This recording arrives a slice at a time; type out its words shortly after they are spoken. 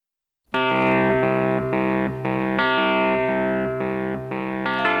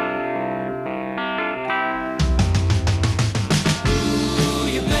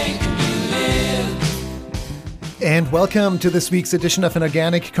Welcome to this week's edition of An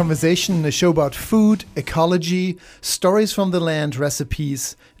Organic Conversation, a show about food, ecology, stories from the land,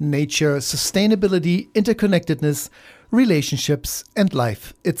 recipes, nature, sustainability, interconnectedness, relationships, and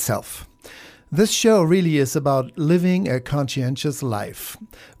life itself. This show really is about living a conscientious life,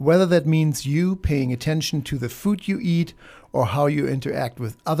 whether that means you paying attention to the food you eat or how you interact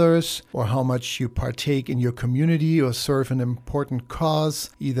with others, or how much you partake in your community or serve an important cause,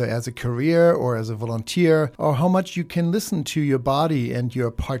 either as a career or as a volunteer, or how much you can listen to your body and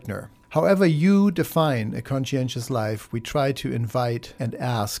your partner. However you define a conscientious life, we try to invite and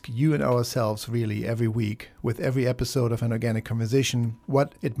ask you and ourselves really every week with every episode of An Organic Conversation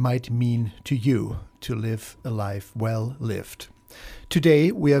what it might mean to you to live a life well lived.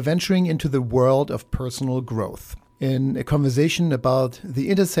 Today, we are venturing into the world of personal growth in a conversation about the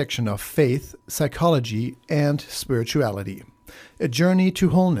intersection of faith, psychology, and spirituality. A journey to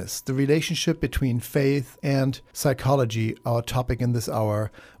wholeness, the relationship between faith and psychology, our topic in this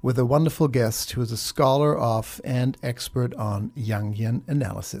hour, with a wonderful guest who is a scholar of and expert on Jungian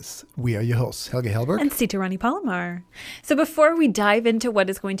analysis. We are your hosts, Helge Hellberg and Sita Rani Palomar. So before we dive into what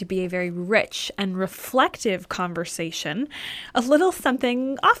is going to be a very rich and reflective conversation, a little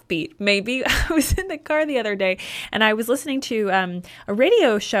something offbeat, maybe. I was in the car the other day and I was listening to a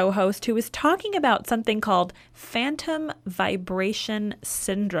radio show host who was talking about something called phantom vibration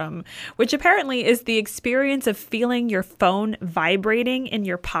syndrome, which apparently is the experience of feeling your phone vibrating in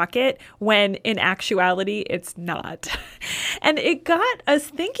your pocket when in actuality it's not. And it got us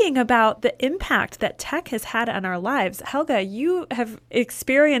thinking about the impact that tech has had on our lives. Helga, you have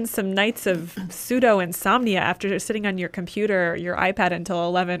experienced some nights of pseudo insomnia after sitting on your computer or your iPad until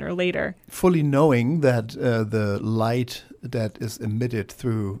 11 or later. Fully knowing that the light that is emitted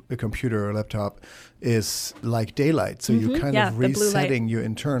through a computer or laptop is like daylight. So you're kind of resetting your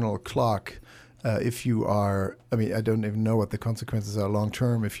internal clock. If you are, I don't even know what the consequences are long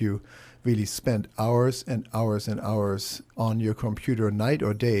term if you really spend hours and hours and hours on your computer, night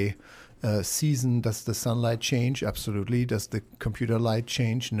or day. Season, does the sunlight change? Absolutely. Does the computer light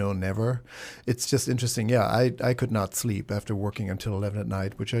change? No, never. It's just interesting. Yeah, I could not sleep after working until 11 at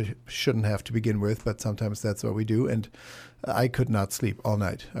night, which I shouldn't have to begin with, but sometimes that's what we do. And I could not sleep all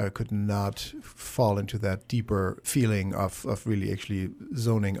night. I could not fall into that deeper feeling of really actually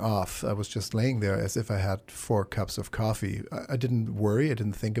zoning off. I was just laying there as if I had 4 cups of coffee. I didn't worry. I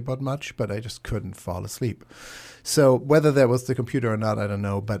didn't think about much, but I just couldn't fall asleep. So whether that was the computer or not, I don't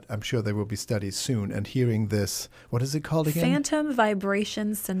know, but I'm sure there will be studies soon. And hearing this, what is it called again? Phantom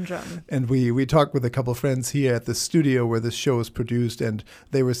vibration syndrome. And we talked with a couple of friends here at the studio where this show is produced, and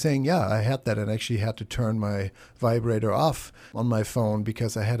they were saying, yeah, I had that and actually had to turn my vibrator off on my phone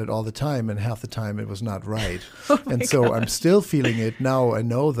because I had it all the time, and half the time it was not right. And so gosh. I'm still feeling it. Now I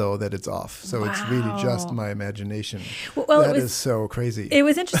know, though, that it's off. So Wow. It's really just my imagination. Well, that is so crazy. It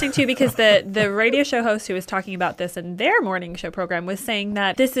was interesting, too, because the radio show host who was talking about this in their morning show program was saying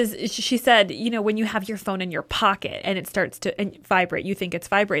that she said, when you have your phone in your pocket and it starts to vibrate, you think it's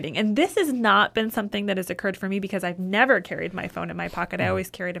vibrating. And this has not been something that has occurred for me because I've never carried my phone in my pocket. I always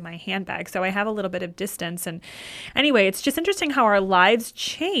carry it in my handbag. So I have a little bit of distance. And anyway, it's just interesting how our lives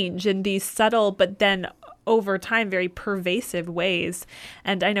change in these subtle, but then over time, very pervasive ways.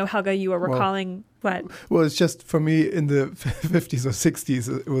 And I know, Helga, you were recalling what? Well, it's just for me in the 50s or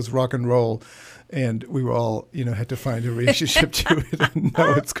 60s, it was rock and roll. And we were all, had to find a relationship to it. And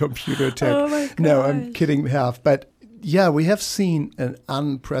now it's computer tech. Oh my gosh. No, I'm kidding half. But yeah, we have seen an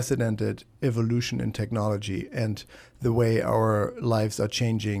unprecedented evolution in technology and the way our lives are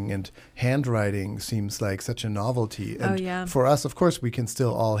changing, and handwriting seems like such a novelty. And for us, of course, we can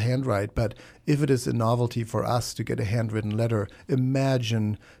still all handwrite, but if it is a novelty for us to get a handwritten letter,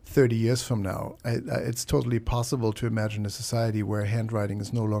 imagine 30 years from now. It's totally possible to imagine a society where handwriting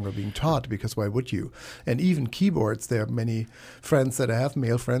is no longer being taught, because why would you? And even keyboards, there are many friends that I have,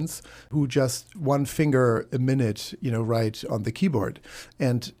 male friends, who just one finger a minute, write on the keyboard.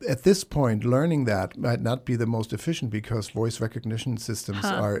 And at this point, learning that might not be the most efficient because voice recognition systems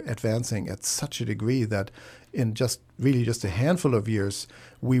are advancing at such a degree that in just a handful of years,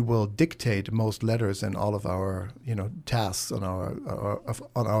 we will dictate most letters and all of our, tasks on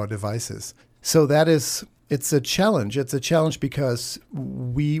our devices. So it's a challenge. It's a challenge because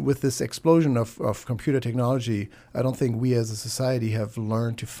we, with this explosion of computer technology, I don't think we as a society have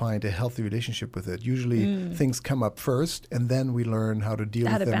learned to find a healthy relationship with it. Usually things come up first, and then we learn how to deal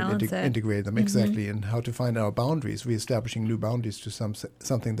with them, integrate them, exactly, and how to find our boundaries, reestablishing new boundaries to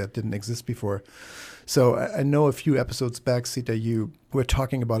something that didn't exist before. So I know a few episodes back, Sita, you we're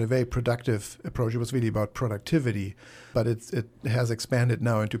talking about a very productive approach. It was really about productivity, but it has expanded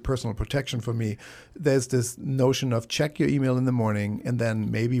now into personal protection for me. There's this notion of check your email in the morning and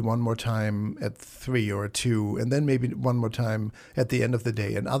then maybe one more time at 3 or 2, and then maybe one more time at the end of the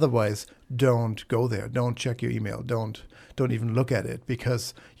day. And otherwise, don't go there. Don't check your email. Don't even look at it,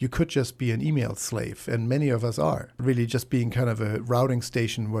 because you could just be an email slave, and many of us are really just being kind of a routing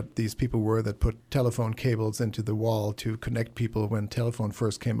station, what these people were that put telephone cables into the wall to connect people when telephone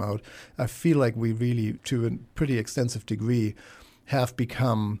first came out. I feel like we really, to a pretty extensive degree, have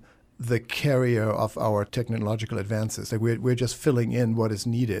become the carrier of our technological advances. Like we're just filling in what is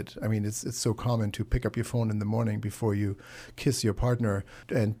needed. I mean, it's so common to pick up your phone in the morning before you kiss your partner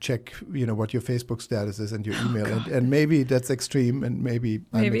and check, what your Facebook status is and your email. And maybe that's extreme, and maybe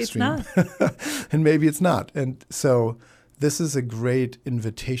I'm extreme. It's not. And maybe it's not. And so this is a great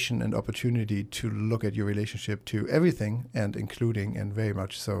invitation and opportunity to look at your relationship to everything, and including, and very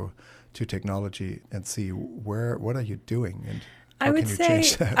much so, to technology, and see what are you doing, and I would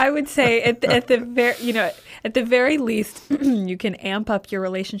say at the very least, you can amp up your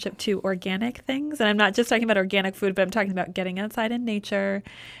relationship to organic things. And I'm not just talking about organic food, but I'm talking about getting outside in nature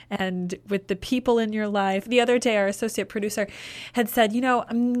and with the people in your life. The other day, our associate producer had said,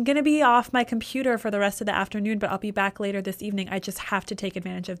 I'm going to be off my computer for the rest of the afternoon, but I'll be back later this evening. I just have to take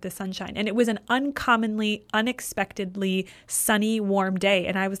advantage of the sunshine. And it was an uncommonly, unexpectedly sunny, warm day.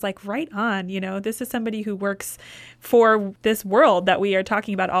 And I was like, right on, this is somebody who works for this world that we are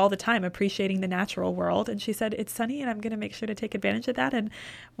talking about all the time, appreciating the natural world. And she said, it's sunny and I'm going to make sure to take advantage of that. And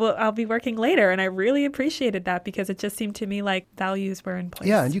I'll be working later. And I really appreciated that, because it just seemed to me like values were in place.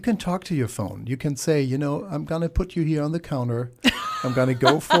 Yeah. And you can talk to your phone. You can say, I'm going to put you here on the counter. I'm going to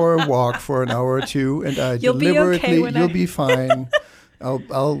go for a walk for an hour or two, and you'll be fine.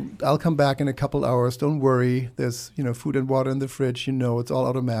 I'll come back in a couple hours. Don't worry. There's, food and water in the fridge. It's all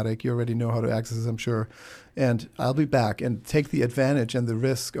automatic. You already know how to access it, I'm sure. And I'll be back, and take the advantage and the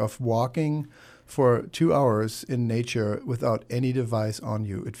risk of walking for 2 hours in nature without any device on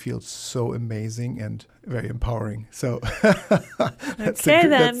you. It feels so amazing and very empowering. So that's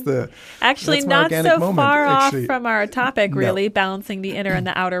actually not so far off from our topic, really, balancing the inner and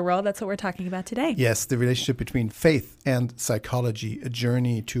the outer world. That's what we're talking about today. Yes, the relationship between faith and psychology, a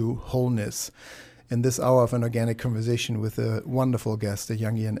journey to wholeness. In this hour of an organic conversation with a wonderful guest, a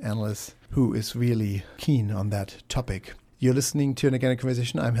Jungian analyst who is really keen on that topic. You're listening to an Organic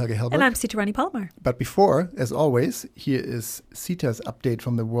Conversation. I'm Helge Hellberg. And I'm Sita Rani Palomar. But before, as always, here is Sita's update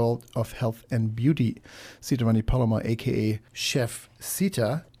from the world of health and beauty. Sita Rani Palomar, a.k.a. Chef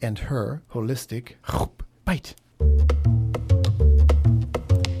Sita, and her holistic bite.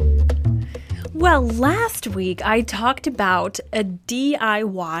 Well, last week I talked about a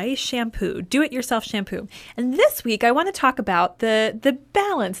DIY shampoo, do-it-yourself shampoo. And this week I want to talk about the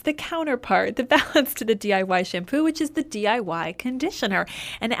balance, the counterpart, the balance to the DIY shampoo, which is the DIY conditioner.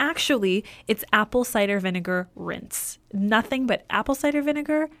 And actually, it's apple cider vinegar rinse. Nothing but apple cider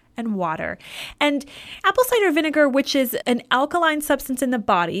vinegar and water. And apple cider vinegar, which is an alkaline substance in the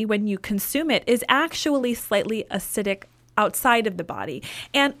body, when you consume it, is actually slightly acidic outside of the body.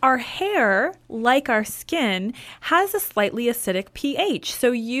 And our hair, like our skin, has a slightly acidic pH.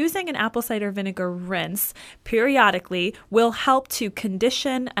 So using an apple cider vinegar rinse periodically will help to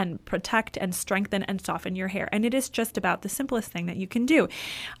condition and protect and strengthen and soften your hair. And it is just about the simplest thing that you can do.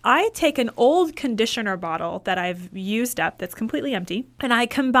 I take an old conditioner bottle that I've used up that's completely empty, and I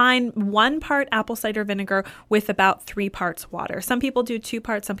combine 1 part apple cider vinegar with about 3 parts water. Some people do 2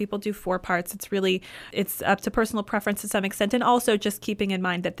 parts, some people do 4 parts. It's up to personal preference to some extent, and also just keeping in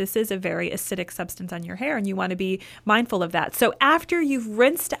mind that this is a very acidic substance on your hair, and you want to be mindful of that. So after you've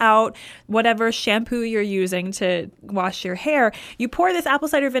rinsed out whatever shampoo you're using to wash your hair, you pour this apple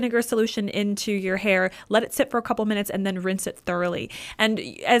cider vinegar solution into your hair, let it sit for a couple minutes, and then rinse it thoroughly. And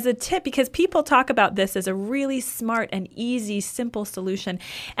as a tip, because people talk about this as a really smart and easy, simple solution,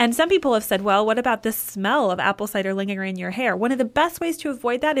 and some people have said, well, what about the smell of apple cider lingering in your hair? One of the best ways to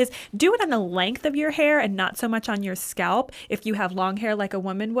avoid that is do it on the length of your hair and not so much on your scalp. If you have long hair like a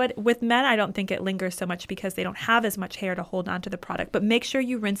woman would. With men, I don't think it lingers so much because they don't have as much hair to hold on to the product. But make sure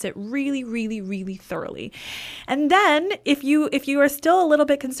you rinse it really, really, really thoroughly. And then if you are still a little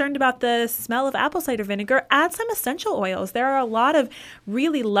bit concerned about the smell of apple cider vinegar, add some essential oils. There are a lot of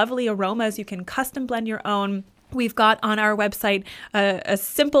really lovely aromas. You can custom blend your own. We've got on our website a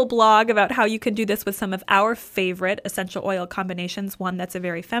simple blog about how you can do this with some of our favorite essential oil combinations, one that's a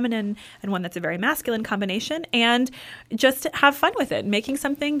very feminine and one that's a very masculine combination, and just have fun with it, making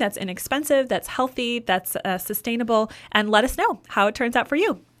something that's inexpensive, that's healthy, that's sustainable, and let us know how it turns out for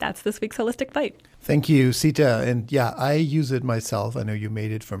you. that's this week's Holistic Bite. Thank you, Sita. And yeah, I use it myself. I know you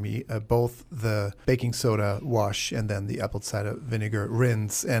made it for me, both the baking soda wash and then the apple cider vinegar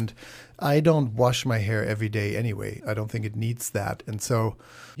rinse. And I don't wash my hair every day anyway. I don't think it needs that. And so,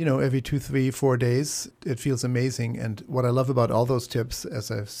 every 2, 3, 4 days, it feels amazing. And what I love about all those tips,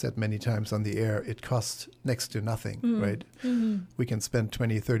 as I've said many times on the air, it costs next to nothing, right? Mm-hmm. We can spend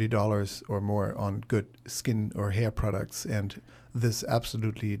 $20, $30 or more on good skin or hair products. And this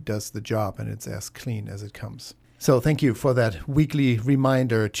absolutely does the job, and it's as clean as it comes. So thank you for that weekly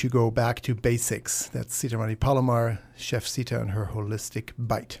reminder to go back to basics. That's Sita Rani Palomar, Chef Sita and her Holistic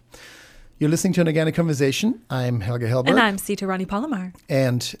Bite. You're listening to An Organic Conversation. I'm Helge Hellberg. And I'm Sita Rani Palomar.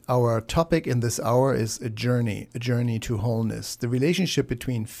 And our topic in this hour is a journey to wholeness, the relationship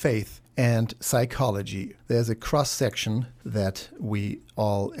between faith and psychology. There's a cross-section that we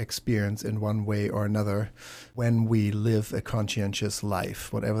all experience in one way or another when we live a conscientious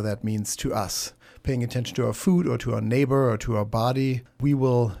life, whatever that means to us. Paying attention to our food or to our neighbor or to our body, we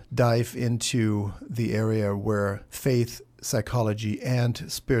will dive into the area where faith, psychology,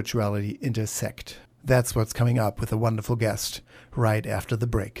 and spirituality intersect. That's what's coming up with a wonderful guest right after the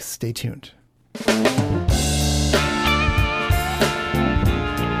break. Stay tuned.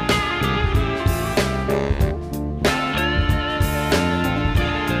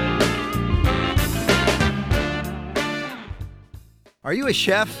 Are you a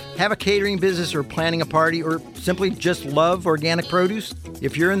chef, have a catering business, or planning a party, or simply just love organic produce?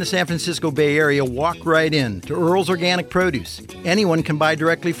 If you're in the San Francisco Bay Area, walk right in to Earl's Organic Produce. Anyone can buy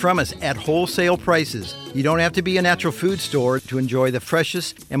directly from us at wholesale prices. You don't have to be a natural food store to enjoy the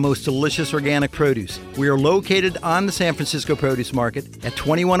freshest and most delicious organic produce. We are located on the San Francisco Produce Market at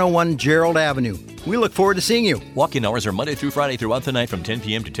 2101 Gerald Avenue. We look forward to seeing you. Walk-in hours are Monday through Friday throughout the night from 10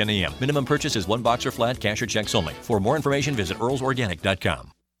 p.m. to 10 a.m. Minimum purchase is 1 box or flat, cash or checks only. For more information, visit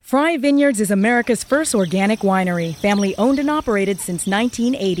earlsorganic.com. Fry Vineyards is America's first organic winery, family owned and operated since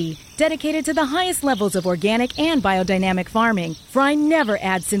 1980. Dedicated to the highest levels of organic and biodynamic farming, Fry never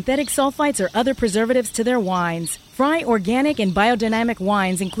adds synthetic sulfites or other preservatives to their wines. Fry organic and biodynamic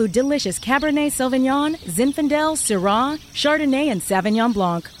wines include delicious Cabernet Sauvignon, Zinfandel, Syrah, Chardonnay, and Sauvignon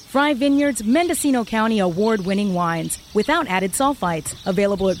Blanc. Fry Vineyards Mendocino County award-winning wines without added sulfites.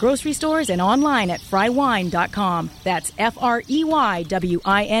 Available at grocery stores and online at frywine.com. That's FREYWINE.com.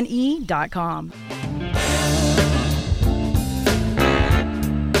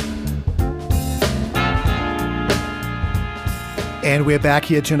 And we're back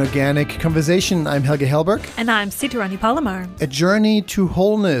here to An Organic Conversation. I'm Helge Hellberg. And I'm Sita Rani Palomar. A journey to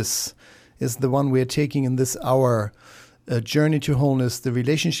wholeness is the one we're taking in this hour. A journey to wholeness, the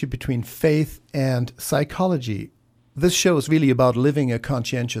relationship between faith and psychology. This show is really about living a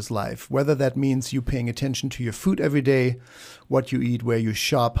conscientious life, whether that means you paying attention to your food every day, what you eat, where you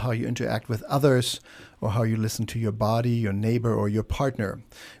shop, how you interact with others, or how you listen to your body, your neighbor, or your partner.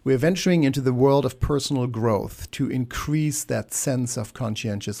 We're venturing into the world of personal growth to increase that sense of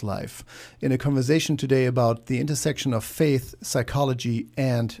conscientious life in a conversation today about the intersection of faith, psychology,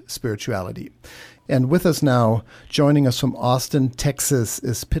 and spirituality. And with us now, joining us from Austin, Texas,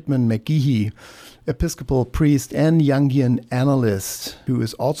 is Pittman McGehee, Episcopal priest and Jungian analyst, who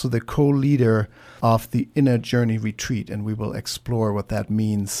is also the co-leader of the Inner Journey Retreat. And we will explore what that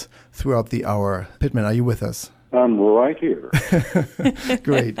means throughout the hour. Pittman, are you with us? I'm right here.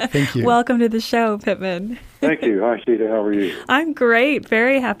 Great. Thank you. Welcome to the show, Pittman. Thank you. Hi, Sita. How are you? I'm great.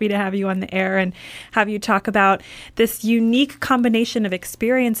 Very happy to have you on the air and have you talk about this unique combination of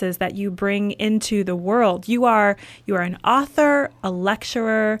experiences that you bring into the world. You are an author, a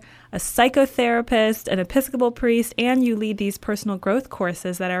lecturer, a psychotherapist, an Episcopal priest, and you lead these personal growth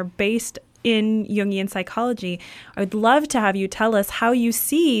courses that are based in Jungian psychology. I would love to have you tell us how you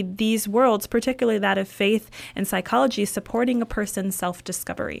see these worlds, particularly that of faith and psychology, supporting a person's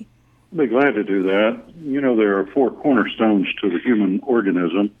self-discovery. I'd be glad to do that. You know, there are 4 cornerstones to the human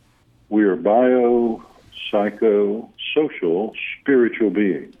organism. We are bio, psycho, social, spiritual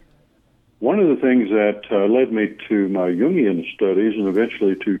beings. One of the things that led me to my Jungian studies and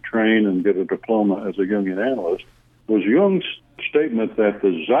eventually to train and get a diploma as a Jungian analyst was Jung's statement that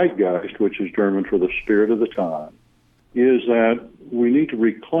the zeitgeist, which is German for the spirit of the time, is that we need to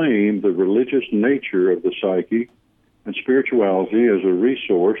reclaim the religious nature of the psyche and spirituality as a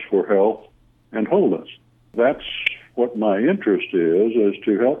resource for health and wholeness. That's what my interest is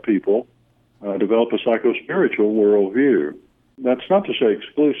to help people develop a psycho-spiritual worldview. That's not to say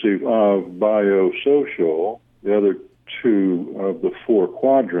exclusive of biosocial, the other 2 of the 4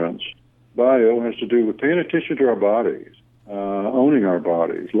 quadrants. Bio has to do with paying attention to our bodies, owning our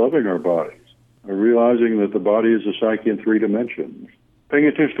bodies, loving our bodies, realizing that the body is a psyche in 3 dimensions. Paying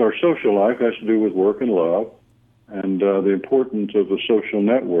attention to our social life has to do with work and love and the importance of the social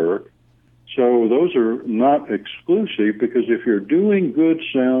network. So those are not exclusive, because if you're doing good,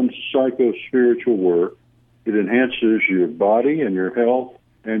 sound psycho-spiritual work, it enhances your body and your health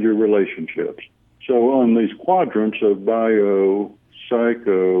and your relationships. So on these quadrants of bio,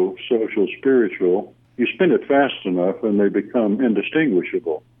 psycho, social, spiritual, you spin it fast enough and they become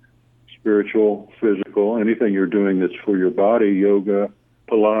indistinguishable. Spiritual, physical, anything you're doing that's for your body, yoga,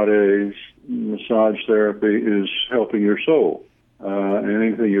 Pilates, massage therapy, is helping your soul.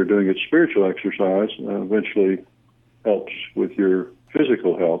 Anything you're doing at spiritual exercise eventually helps with your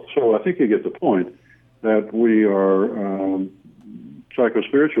physical health. So I think you get the point that we are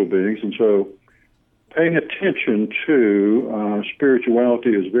psycho-spiritual beings, and so paying attention to spirituality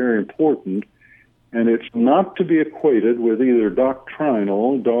is very important, and it's not to be equated with either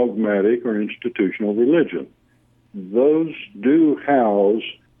doctrinal, dogmatic, or institutional religion. Those do house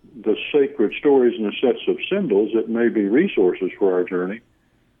the sacred stories and the sets of symbols that may be resources for our journey,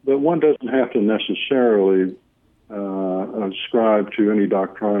 but one doesn't have to necessarily ascribe to any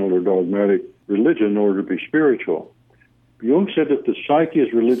doctrinal or dogmatic religion in order to be spiritual. Jung said that the psyche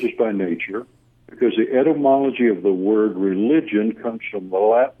is religious by nature because the etymology of the word religion comes from the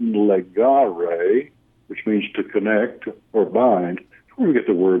Latin legare, which means to connect or bind. That's where we get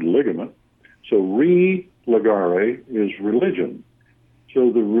the word ligament. So re-legare is religion. So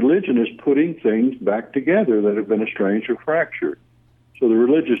the religion is putting things back together that have been estranged or fractured. So the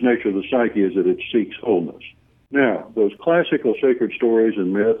religious nature of the psyche is that it seeks wholeness. Now, those classical sacred stories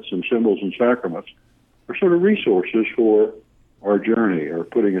and myths and symbols and sacraments are sort of resources for our journey or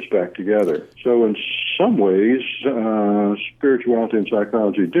putting us back together. So in some ways, spirituality and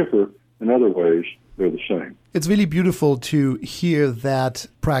psychology differ. In other ways, they're the same. It's really beautiful to hear that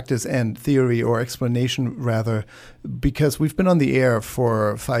practice and theory, or explanation rather, because we've been on the air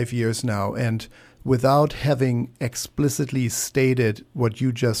for 5 years now, and without having explicitly stated what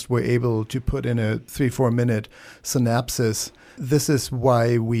you just were able to put in a 3-4 minute synopsis, this is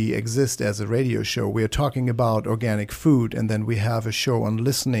why we exist as a radio show. We're talking about organic food, and then we have a show on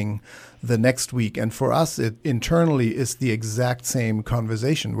listening the next week. And for us, it internally is the exact same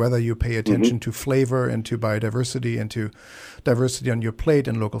conversation, whether you pay attention to flavor and to biodiversity and to diversity on your plate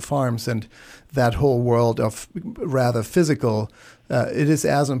and local farms and that whole world of rather physical. It is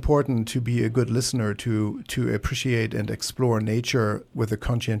as important to be a good listener, to appreciate and explore nature with a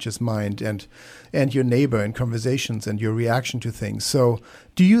conscientious mind, and your neighbor in conversations and your reaction to things. So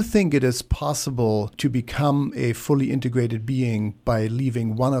do you think it is possible to become a fully integrated being by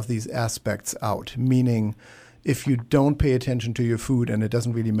leaving one of these aspects out? Meaning, if you don't pay attention to your food, and it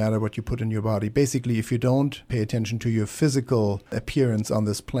doesn't really matter what you put in your body, basically if you don't pay attention to your physical appearance on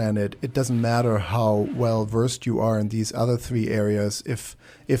this planet, it doesn't matter how well versed you are in these other 3 areas if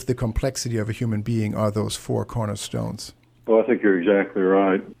the complexity of a human being are those 4 cornerstones. Well, I think you're exactly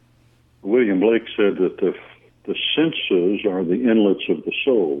right. William Blake said that the senses are the inlets of the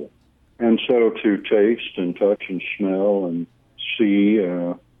soul. And so to taste and touch and smell and see,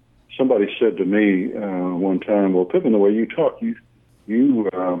 somebody said to me one time, well, Pippin, the way you talk, you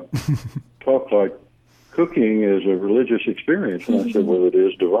talk like cooking is a religious experience. And I said, well, it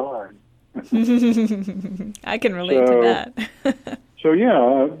is divine. I can relate to that. So,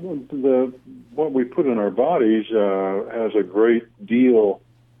 yeah, what we put in our bodies has a great deal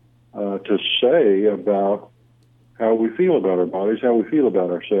to say about how we feel about our bodies, how we feel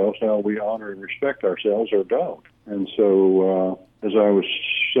about ourselves, how we honor and respect ourselves or don't. And so, as I was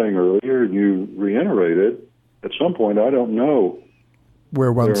saying earlier, you reiterated, at some point, I don't know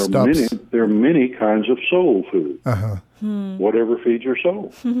where one stops. There are many kinds of soul food. Whatever feeds your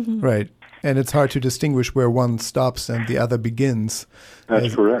soul. Right. And it's hard to distinguish where one stops and the other begins.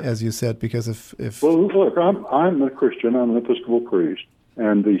 That's correct. As you said, because if Well, look, I'm a Christian. I'm an Episcopal priest.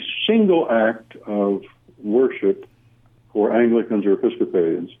 And the single act of worship for Anglicans or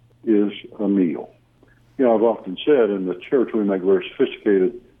Episcopalians is a meal. You know, I've often said in the church we make very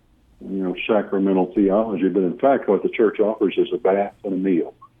sophisticated, sacramental theology, but in fact what the church offers is a bath and a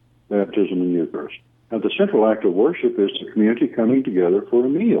meal, baptism and Eucharist. Now the central act of worship is the community coming together for a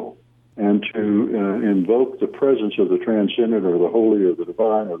meal and to invoke the presence of the transcendent or the holy or the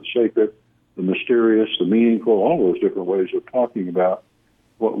divine or the sacred, the mysterious, the meaningful, all those different ways of talking about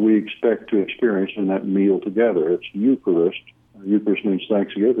what we expect to experience in that meal together. It's Eucharist. Eucharist means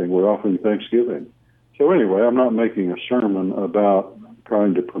thanksgiving. We're offering thanksgiving. So anyway, I'm not making a sermon about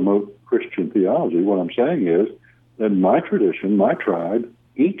trying to promote Christian theology. What I'm saying is that my tradition, my tribe,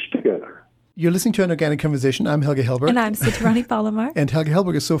 eats together. You're listening to An Organic Conversation. I'm Helge Hellberg. And I'm Sitarani Palomar. And Helge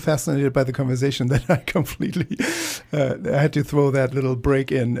Hellberg is so fascinated by the conversation that I completely I had to throw that little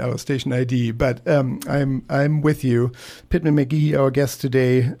break in our station ID. But I'm with you. Pittman McGehee, our guest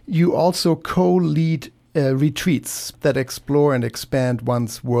today. You also co-lead retreats that explore and expand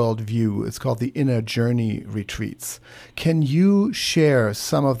one's worldview. It's called the Inner Journey Retreats. Can you share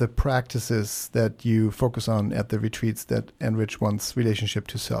some of the practices that you focus on at the retreats that enrich one's relationship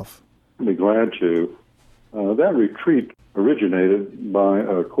to self? I'd be glad to. That retreat originated by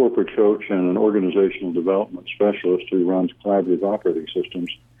a corporate coach and an organizational development specialist who runs collaborative operating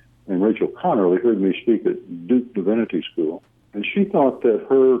systems, and Rachel Connerly heard me speak at Duke Divinity School. And she thought that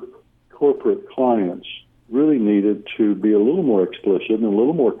her corporate clients really needed to be a little more explicit and a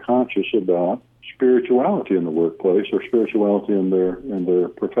little more conscious about spirituality in the workplace, or spirituality in their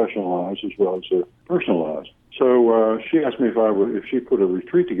professional lives as well as their personal lives. So she asked me if she put a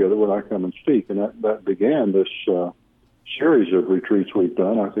retreat together, would I come and speak? And that began this series of retreats we've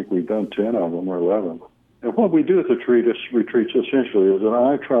done. I think we've done 10 of them or 11. And what we do at the retreats essentially is that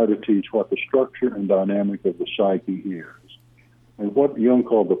I try to teach what the structure and dynamic of the psyche is, and what Jung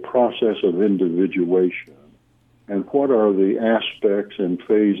called the process of individuation, and what are the aspects and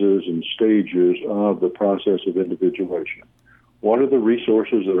phases and stages of the process of individuation. What are the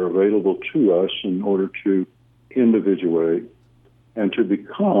resources that are available to us in order to individuate and to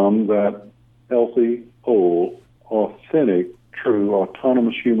become that healthy, whole, authentic, true,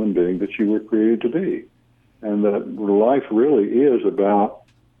 autonomous human being that you were created to be? And that life really is about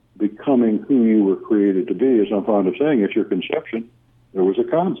becoming who you were created to be. As I'm fond of saying, at your conception, there was a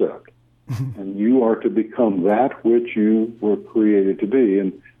concept. And you are to become that which you were created to be.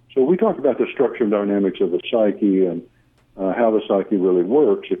 And so we talk about the structure and dynamics of the psyche and how the psyche really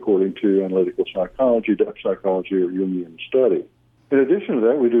works according to analytical psychology, depth psychology, or Jungian study. In addition to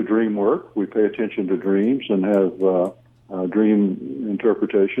that, we do dream work. We pay attention to dreams and have dream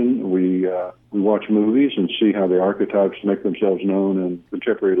interpretation. We watch movies and see how the archetypes make themselves known in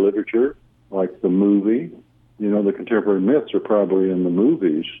contemporary literature, like the movie. You know, the contemporary myths are probably in the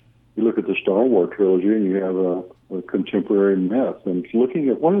movies. You look at the Star Wars trilogy and you have a contemporary myth. And looking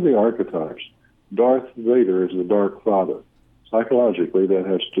at what are the archetypes? Darth Vader is the Dark Father. Psychologically, that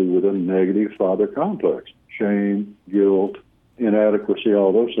has to do with a negative father complex. Shame, guilt, inadequacy,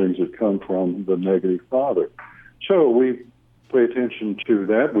 all those things that come from the negative father. So we pay attention to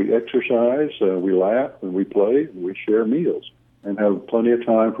that. We exercise, we laugh, and we play, and we share meals, and have plenty of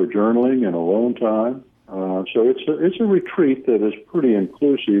time for journaling and alone time. So it's a retreat that is pretty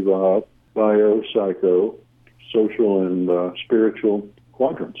inclusive of bio, psycho, social, and spiritual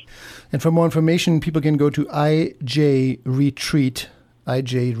quadrants. And for more information, people can go to IJ Retreat,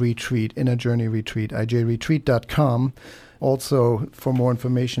 Inner Journey Retreat, ijretreat.com. Also, for more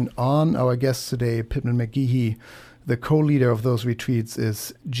information on our guest today, Pittman McGehee, the co-leader of those retreats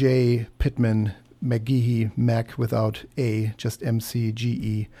is J. Pittman McGehee, Mac without A, just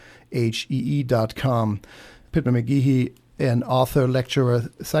McGehee.com. Pittman McGehee, an author, lecturer,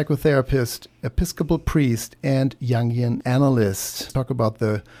 psychotherapist, Episcopal priest, and Jungian analyst. Talk about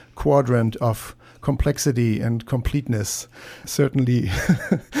the quadrant of complexity and completeness. Certainly,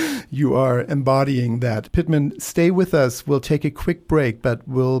 you are embodying that. Pittman, stay with us. We'll take a quick break, but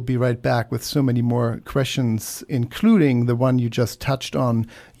we'll be right back with so many more questions, including the one you just touched on.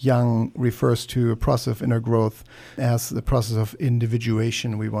 Jung refers to a process of inner growth as the process of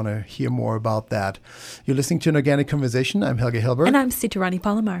individuation. We want to hear more about that. You're listening to An Organic Conversation. I'm Helge Hellberg. And I'm Sitarani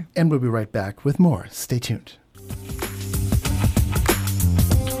Palomar. And we'll be right back with more. Stay tuned.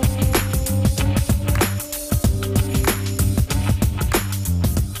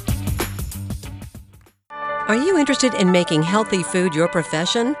 Are you interested in making healthy food your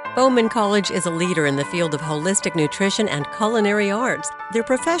profession? Bowman College is a leader in the field of holistic nutrition and culinary arts. Their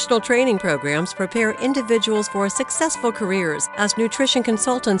professional training programs prepare individuals for successful careers as nutrition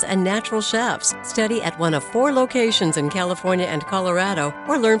consultants and natural chefs. Study at one of 4 locations in California and Colorado,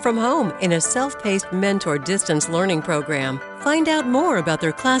 or learn from home in a self-paced mentor distance learning program. Find out more about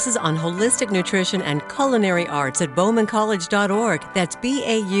their classes on holistic nutrition and culinary arts at bowmancollege.org. That's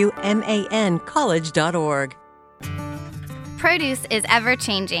BAUMAN college.org. Produce is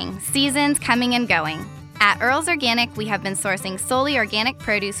ever-changing, seasons coming and going. At Earl's Organic, we have been sourcing solely organic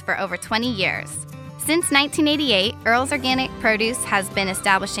produce for over 20 years. Since 1988, Earl's Organic Produce has been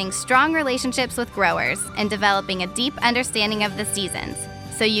establishing strong relationships with growers and developing a deep understanding of the seasons,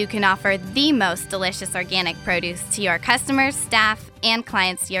 so you can offer the most delicious organic produce to your customers, staff, and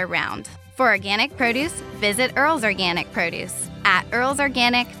clients year-round. For organic produce, visit Earl's Organic Produce at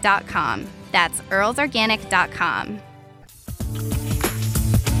earlsorganic.com. That's earlsorganic.com.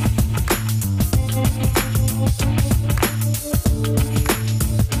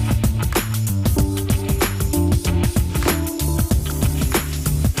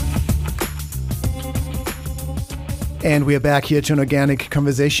 And we are back here to an organic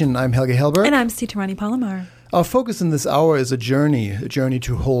conversation. I'm Helge Helberg. And I'm Sitarani Palomar. Our focus in this hour is a journey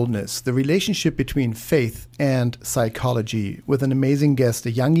to wholeness, the relationship between faith and psychology, with an amazing guest,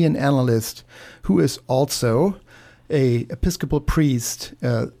 a Jungian analyst who is also an Episcopal priest,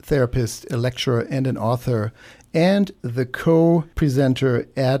 a therapist, a lecturer, and an author, and the co-presenter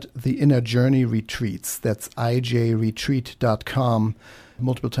at the Inner Journey Retreats. That's ijretreat.com.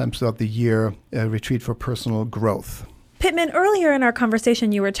 Multiple times throughout the year, a retreat for personal growth. Pittman, earlier in our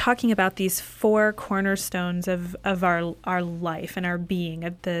conversation, you were talking about these four cornerstones of our life and our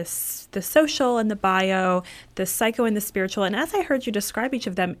being, the social and the bio, the psycho and the spiritual. And as I heard you describe each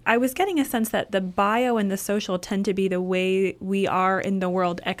of them, I was getting a sense that the bio and the social tend to be the way we are in the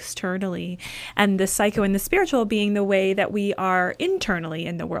world externally, and the psycho and the spiritual being the way that we are internally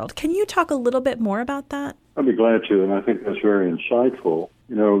in the world. Can you talk a little bit more about that? I'd be glad to, and I think that's very insightful.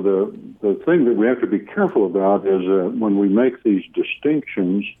 You know, the thing that we have to be careful about is when we make these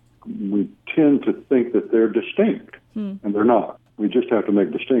distinctions, we tend to think that they're distinct, and they're not. We just have to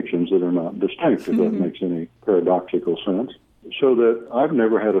make distinctions that are not distinct, if that makes any paradoxical sense. So that I've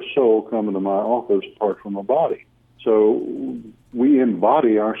never had a soul come into my office apart from a body. So we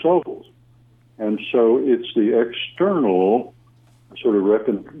embody our souls. And so it's the external sort of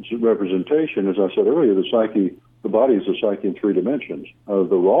representation, as I said earlier, the psyche. The body is the psyche in three dimensions. The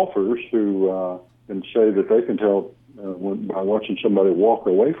Rolfers, who can say that they can tell by watching somebody walk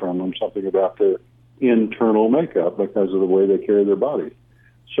away from them something about their internal makeup because of the way they carry their bodies.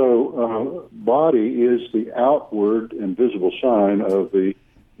 So body is the outward and visible sign of the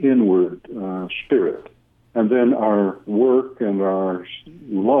inward spirit. And then our work and our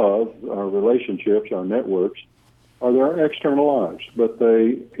love, our relationships, our networks, are our external lives. But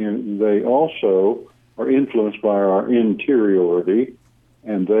they also are influenced by our interiority,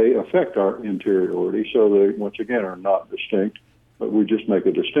 and they affect our interiority, so they, once again, are not distinct, but we just make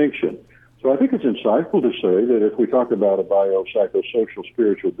a distinction. So I think it's insightful to say that if we talk about a biopsychosocial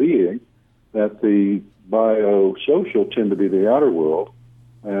spiritual being, that the biosocial tend to be the outer world,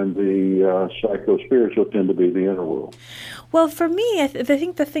 and the psycho-spiritual tend to be the inner world. Well, for me, I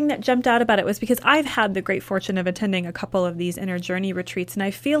think the thing that jumped out about it was because I've had the great fortune of attending a couple of these Inner Journey retreats, and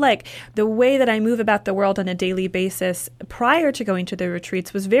I feel like the way that I move about the world on a daily basis prior to going to the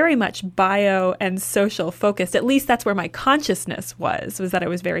retreats was very much bio and social focused. At least that's where my consciousness was that I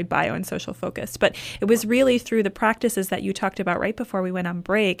was very bio and social focused. But it was really through the practices that you talked about right before we went on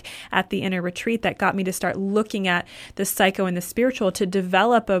break at the Inner Retreat that got me to start looking at the psycho and the spiritual to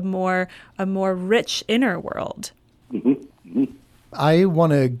develop a more rich inner world. Mm-hmm. Mm-hmm. I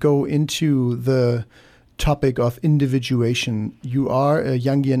want to go into the topic of individuation. You are a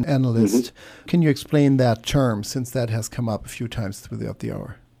Jungian analyst. Mm-hmm. Can you explain that term, since that has come up a few times throughout the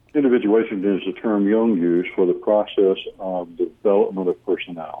hour? Individuation is the term Jung used for the process of development of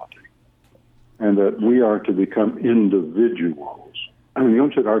personality, and that we are to become individuals. I mean,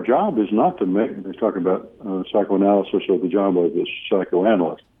 Jung said our job is not to make, they talk about psychoanalysis or the job of the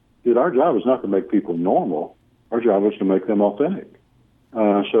psychoanalyst. Our job is not to make people normal. Our job is to make them authentic.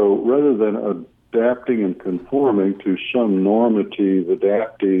 So rather than adapting and conforming to some normative,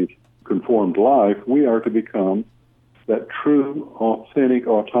 adaptive, conformed life, we are to become that true, authentic,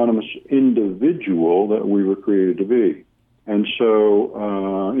 autonomous individual that we were created to be. And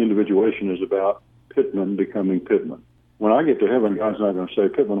so individuation is about Pittman becoming Pittman. When I get to heaven, God's not going to say,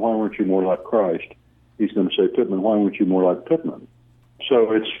 Pittman, why weren't you more like Christ? He's going to say, Pittman, why weren't you more like Pittman?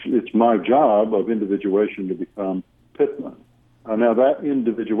 So it's my job of individuation to become Pittman. Now, that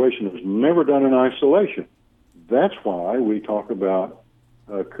individuation is never done in isolation. That's why we talk about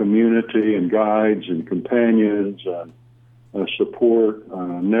community and guides and companions and support,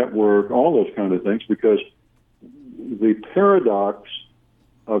 network, all those kind of things, because the paradox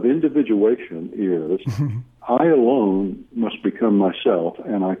of individuation is I alone must become myself,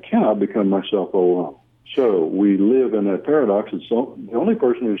 and I cannot become myself alone. So we live in that paradox, and so the only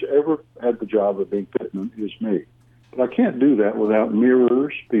person who's ever had the job of being Pittman is me. But I can't do that without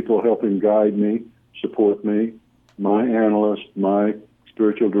mirrors, people helping guide me, support me, my analyst, my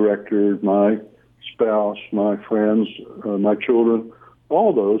spiritual director, my spouse, my friends, my children.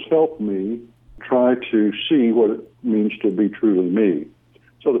 All those help me try to see what it means to be truly me.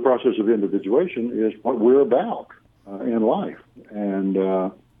 So the process of individuation is what we're about in life. And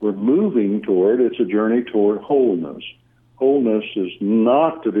we're moving toward, it's a journey toward wholeness. Wholeness is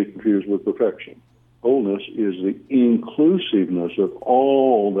not to be confused with perfection. Wholeness is the inclusiveness of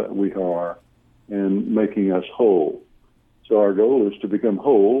all that we are and making us whole. So our goal is to become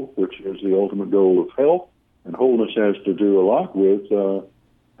whole, which is the ultimate goal of health. And wholeness has to do a lot with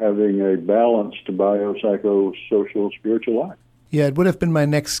having a balanced biopsychosocial spiritual life. Yeah, it would have been my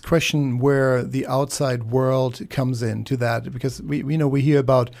next question where the outside world comes into that, because we hear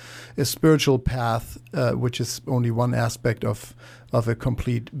about a spiritual path, which is only one aspect of a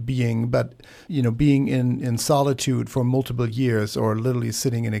complete being, but being in solitude for multiple years, or literally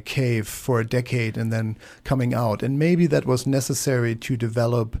sitting in a cave for a decade and then coming out, and maybe that was necessary to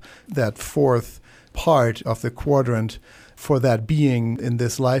develop that fourth part of the quadrant for that being in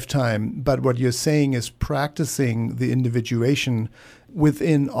this lifetime. But what you're saying is practicing the individuation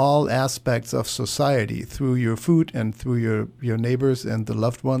within all aspects of society, through your food and through your neighbors and the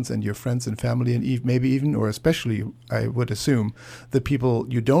loved ones and your friends and family, and maybe even, or especially, I would assume, the people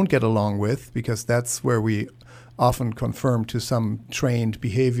you don't get along with, because that's where we often conform to some trained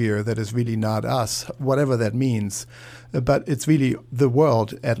behavior that is really not us, whatever that means. But it's really the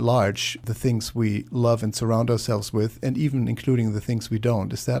world at large, the things we love and surround ourselves with, and even including the things we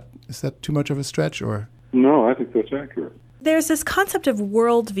don't. Is that too much of a stretch, or? No, I think that's accurate. There's this concept of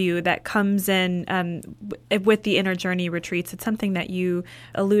worldview that comes in with the Inner Journey retreats. It's something that you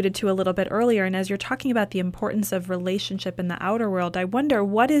alluded to a little bit earlier. And as you're talking about the importance of relationship in the outer world, I wonder,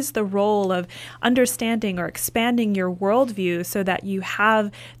 what is the role of understanding or expanding your worldview so that you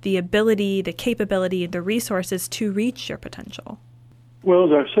have the ability, the capability, the resources to reach your potential?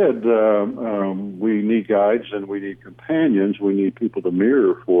 Well, as I've said, we need guides and we need companions. We need people to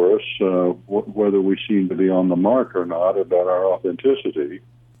mirror for us whether we seem to be on the mark or not about our authenticity.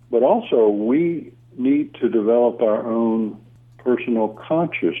 But also, we need to develop our own personal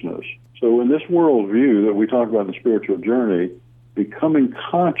consciousness. So in this worldview that we talk about in the spiritual journey, becoming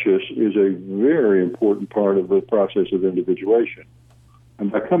conscious is a very important part of the process of individuation.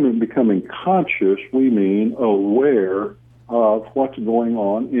 And by becoming conscious, we mean aware of what's going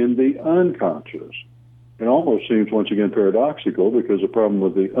on in the unconscious. It almost seems, once again, paradoxical, because the problem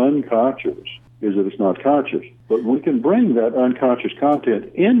with the unconscious is that it's not conscious. But we can bring that unconscious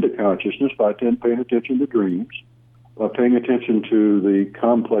content into consciousness by paying attention to dreams, by paying attention to the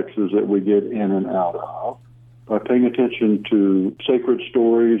complexes that we get in and out of, by paying attention to sacred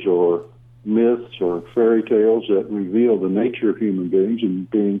stories or myths or fairy tales that reveal the nature of human beings and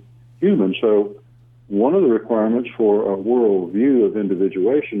being human. So one of the requirements for a worldview of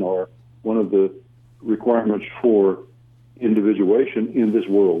individuation, or one of the requirements for individuation in this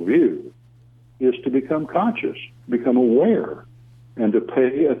worldview, is to become conscious, become aware, and to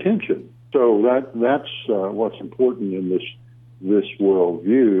pay attention. So that's what's important in this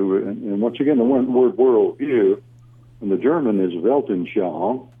worldview. And once again, the word worldview in the German is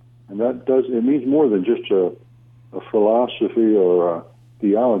Weltanschauung, and it means more than just a philosophy or a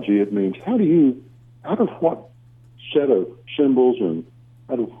theology. It means out of what set of symbols and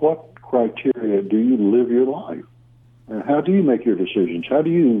out of what criteria do you live your life? And how do you make your decisions? How do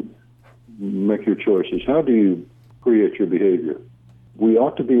you make your choices? How do you create your behavior? We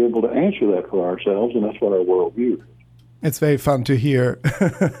ought to be able to answer that for ourselves, and that's what our worldview is. It's very fun to hear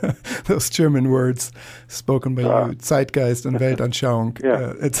those German words spoken by you, Zeitgeist and Weltanschauung.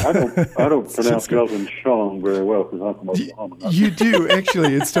 Yeah, I don't pronounce Weltanschauung very well because I'm from Oklahoma. You do,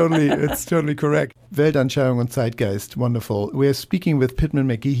 actually. It's totally correct. Weltanschauung and Zeitgeist, wonderful. We're speaking with Pittman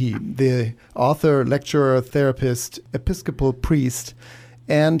McGehee, the author, lecturer, therapist, Episcopal priest,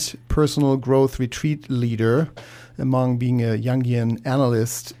 and personal growth retreat leader, among being a Jungian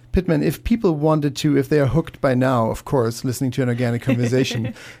analyst. Pittman, if people wanted to, if they are hooked by now, of course, listening to an organic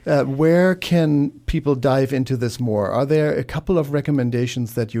conversation, where can people dive into this more? Are there a couple of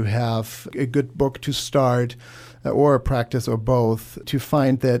recommendations that you have, a good book to start, or a practice, or both, to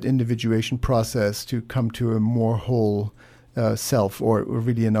find that individuation process to come to a more whole self, or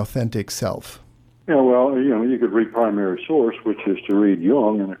really an authentic self? Yeah, well, you could read primary source, which is to read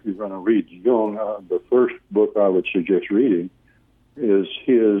Jung, and if you're going to read Jung, the first book I would suggest reading is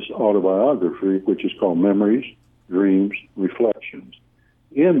his autobiography, which is called Memories, Dreams, Reflections.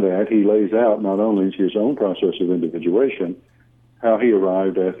 In that, he lays out not only his own process of individuation, how he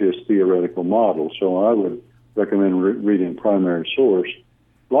arrived at his theoretical model. So I would recommend reading primary source.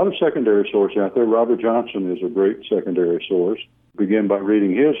 A lot of secondary source out there. Robert Johnson is a great secondary source. Begin by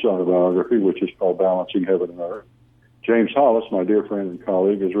reading his autobiography, which is called Balancing Heaven and Earth. James Hollis, my dear friend and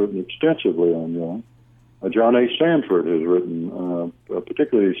colleague, has written extensively on Jung. John A. Sanford has written,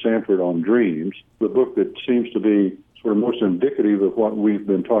 particularly Sanford on Dreams. The book that seems to be sort of most indicative of what we've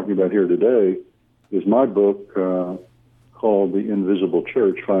been talking about here today is my book called The Invisible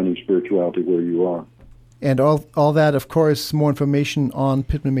Church, Finding Spirituality Where You Are. And all that, of course, more information on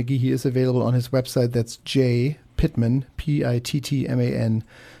Pittman McGehee is available on his website. That's J. Pittman, Pittman,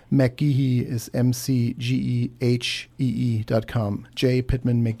 McGehee is McGehee.com,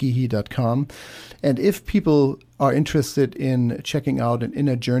 jpittmanmcgehee.com. And if people are interested in checking out an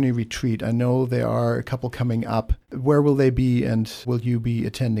Inner Journey retreat, I know there are a couple coming up. Where will they be, and will you be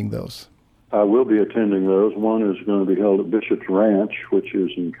attending those? I will be attending those. One is going to be held at Bishop's Ranch, which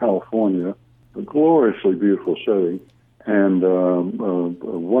is in California, a gloriously beautiful setting, and a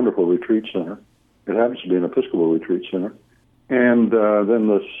wonderful retreat center. It happens to be an Episcopal retreat center. And then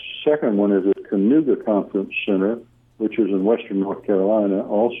the second one is at Cayuga Conference Center, which is in western North Carolina,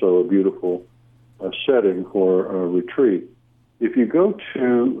 also a beautiful setting for a retreat. If you go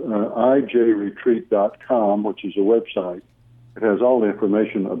to ijretreat.com, which is a website, it has all the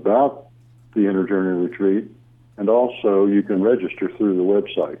information about the Inner Journey Retreat, and also you can register through the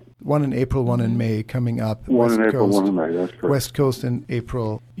website. One in April, one in May coming up. One in April, one in May, that's correct. West Coast in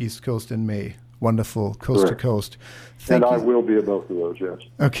April, East Coast in May. Wonderful, coast to coast. And I will be at both of those, yes.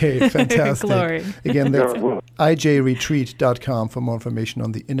 Okay, fantastic. Glory. Again, that's ijretreat.com for more information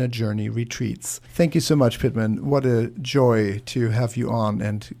on the Inner Journey retreats. Thank you so much, Pittman. What a joy to have you on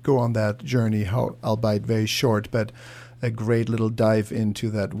and go on that journey, albeit very short, but a great little dive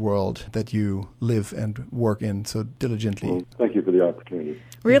into that world that you live and work in so diligently. Well, thank you for the opportunity.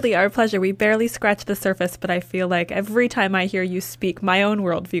 Really, our pleasure. We barely scratched the surface, but I feel like every time I hear you speak, my own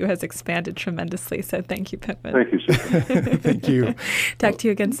worldview has expanded tremendously. So thank you, Pittman. Thank you, Susan. Thank you. Talk to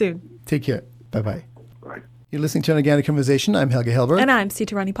you again soon. Take care. Bye-bye. Bye. You're listening to An Organic Conversation. I'm Helge Hellberg. And I'm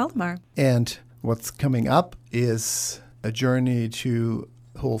Sita Rani Palomar. And what's coming up is a journey to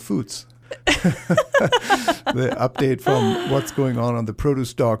Whole Foods. The update from what's going on the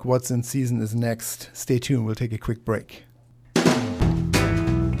produce dock, what's in season is next. Stay tuned. We'll take a quick break.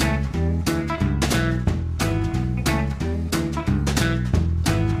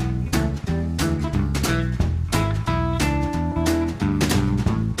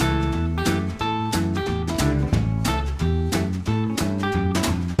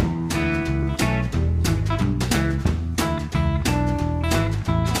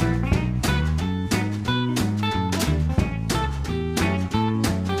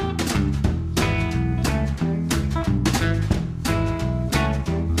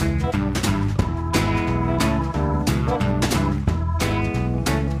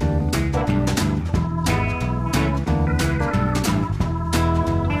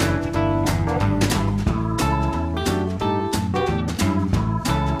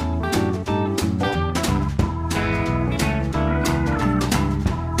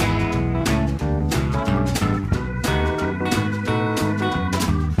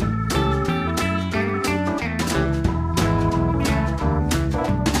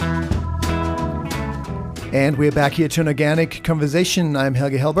 And we're back here to An Organic Conversation. I'm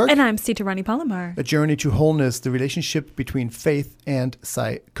Helge Hellberg. And I'm Sita Rani Palomar. A journey to wholeness, the relationship between faith and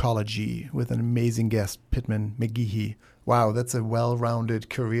psychology, with an amazing guest, Pittman McGehee. Wow, that's a well-rounded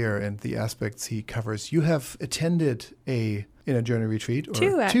career and the aspects he covers. You have attended a Inner Journey retreat? Or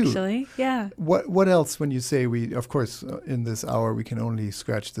two, actually, yeah. What else when you say of course, in this hour, we can only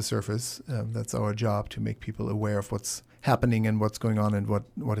scratch the surface. That's our job, to make people aware of what's happening and what's going on and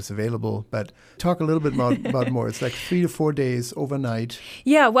what is available. But talk a little bit about more. It's like 3 to 4 days overnight.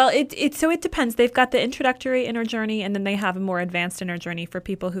 Yeah, well, it depends. They've got the introductory Inner Journey, and then they have a more advanced Inner Journey for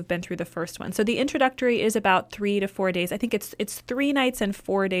people who've been through the first one. So the introductory is about 3 to 4 days. I think it's 3 nights and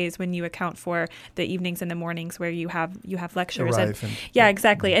 4 days when you account for the evenings and the mornings where you have lectures. Yeah,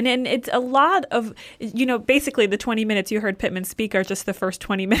 exactly. And it's a lot of, basically the 20 minutes you heard Pittman speak are just the first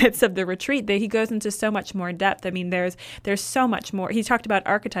 20 minutes of the retreat. He goes into so much more depth. I mean, there's so much more. He talked about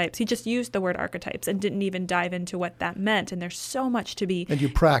archetypes. He just used the word archetypes and didn't even dive into what that meant. And there's so much to be And you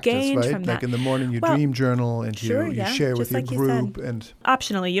practice, gained right? from Like that. in the morning you dream journal and you share with your group. And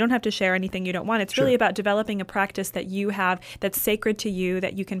optionally, you don't have to share anything you don't want. It's really about developing a practice that you have that's sacred to you,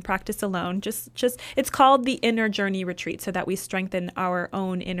 that you can practice alone. Just it's called the Inner Journey Retreat, so that we strengthen our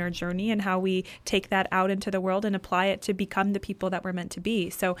own inner journey and how we take that out into the world and apply it to become the people that we're meant to be.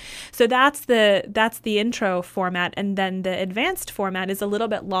 So that's the intro format, and then the advanced format is a little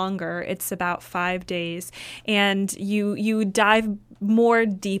bit longer. It's about 5 days, and you dive more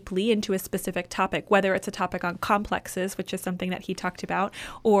deeply into a specific topic, whether it's a topic on complexes, which is something that he talked about,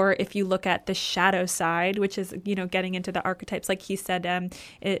 or if you look at the shadow side, which is, getting into the archetypes. Like he said,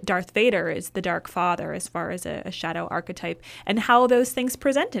 Darth Vader is the dark father as far as a shadow archetype, and how those things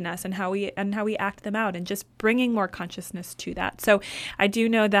present in us and how we act them out, and just bringing more consciousness to that. So I do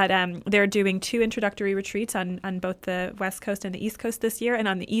know that they're doing 2 introductory retreats on both the West Coast and the East Coast this year, and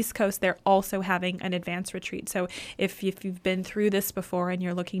on the East Coast they're also having an advanced retreat. So if you've been through this course before and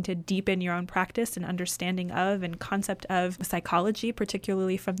you're looking to deepen your own practice and understanding of and concept of psychology,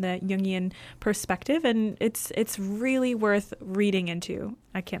 particularly from the Jungian perspective. And it's really worth reading into.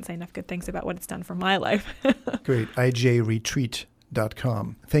 I can't say enough good things about what it's done for my life. Great.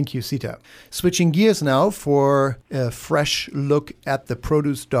 IJRetreat.com. Thank you, Sita. Switching gears now for a fresh look at the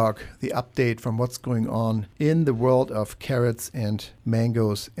produce doc, the update from what's going on in the world of carrots and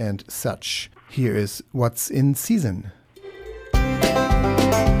mangoes and such. Here is what's in season.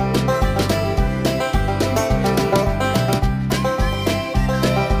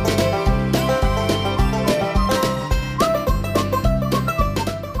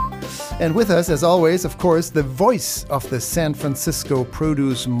 And with us, as always, of course, the voice of the San Francisco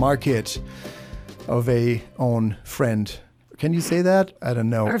produce market, of a own friend. Can you say that? I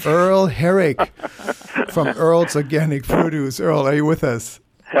don't know. Earl Herrick from Earl's Organic Produce. Earl, are you with us?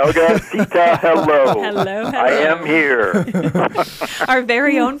 Helga, Sita, hello. Hello. I am here. Our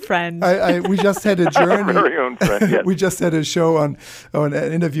very own friend. We just had a journey. Our very own friend, yes. We just had a show on an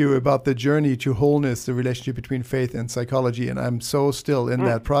interview about the journey to wholeness, the relationship between faith and psychology, and I'm so still in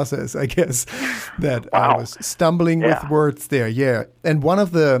that process, I guess, that I was stumbling with words there. Yeah, and one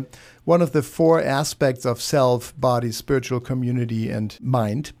of the 4 aspects of self, body, spiritual community, and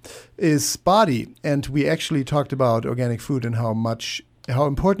mind is body, and we actually talked about organic food and how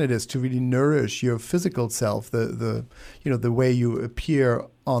important it is to really nourish your physical self, the way you appear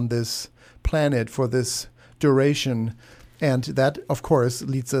on this planet for this duration. And that, of course,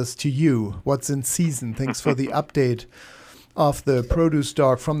 leads us to you. What's in season? Thanks for the update of the produce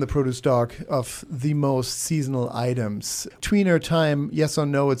doc, from the produce doc, of the most seasonal items. Tweener time, yes or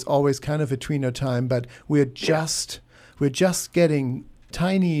no, it's always kind of a tweener time, but we're just getting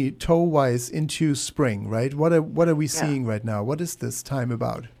tiny toe-wise into spring, right? What are we seeing right now? What is this time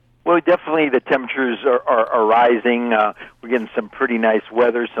about? Well, definitely the temperatures are rising. We're getting some pretty nice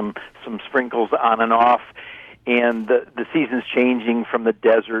weather, some sprinkles on and off, and the season's changing from the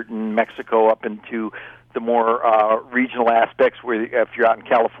desert in Mexico up into the more regional aspects, where if you're out in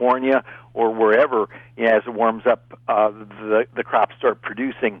California or wherever, as it warms up, the crops start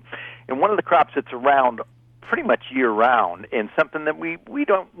producing. And one of the crops that's around pretty much year-round, and something that we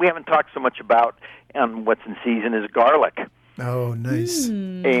haven't talked so much about on what's in season is garlic. Oh, nice.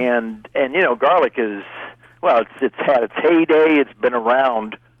 And garlic is, well, it's had its heyday. It's been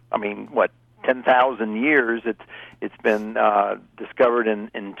around, 10,000 years. It's been discovered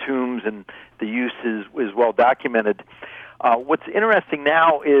in tombs, and the use is well documented. What's interesting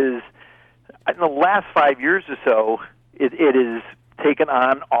now is, in the last 5 years or so, it is taken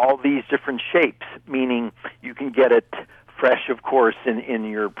on all these different shapes, meaning you can get it fresh, of course, in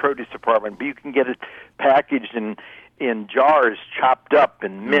your produce department, but you can get it packaged in jars, chopped up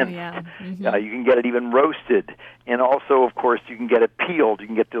and minced. You can get it even roasted. And also, of course, you can get it peeled. You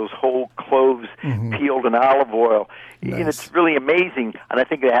can get those whole cloves peeled in olive oil. Nice. And it's really amazing. And I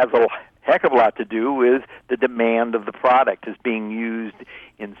think it has a heck of a lot to do with the demand of the product is being used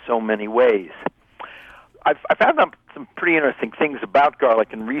in so many ways. I found out some pretty interesting things about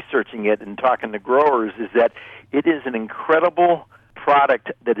garlic and researching it and talking to growers, is that it is an incredible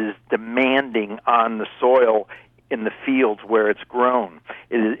product that is demanding on the soil in the fields where it's grown.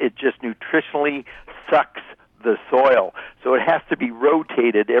 It just nutritionally sucks the soil. So it has to be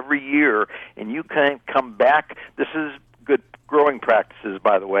rotated every year, and you can't come back. This is good growing practices,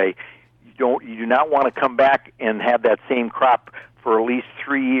 by the way. You do not want to come back and have that same crop for at least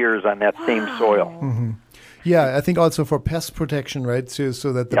 3 years on that same soil. Mm-hmm. Yeah, I think also for pest protection, right,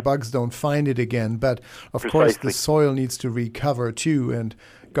 so that the bugs don't find it again. But, of course, the soil needs to recover, too, and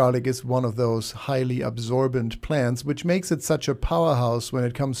garlic is one of those highly absorbent plants, which makes it such a powerhouse when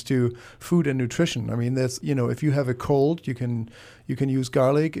it comes to food and nutrition. I mean, there's, if you have a cold, you can use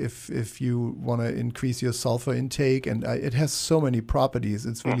garlic if you want to increase your sulfur intake, and it has so many properties.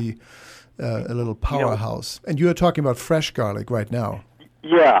 It's really a little powerhouse. And you are talking about fresh garlic right now.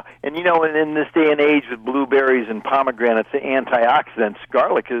 Yeah, and in this day and age with blueberries and pomegranates, the antioxidants,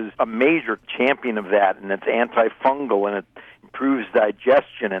 garlic is a major champion of that, and it's antifungal, and it improves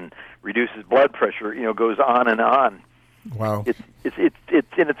digestion and reduces blood pressure. Goes on and on. Wow, it's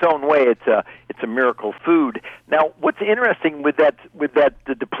in its own way, it's a miracle food. Now, what's interesting with that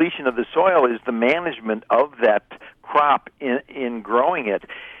the depletion of the soil is the management of that crop in growing it,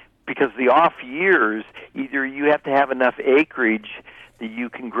 because the off years, either you have to have enough acreage that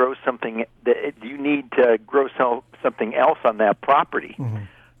you can grow something, that you need to grow something else on that property. Mm-hmm.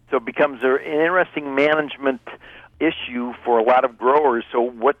 So it becomes an interesting management issue for a lot of growers. So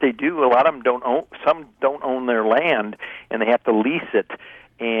what they do, a lot of them some don't own their land, and they have to lease it,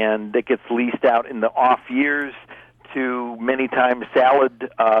 and it gets leased out in the off years to many times salad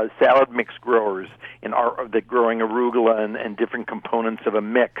mix growers that growing arugula and different components of a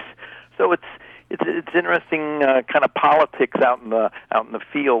mix. So it's interesting kind of politics out in the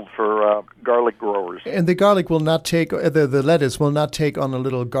field for garlic growers. And the garlic will not take the lettuce will not take on a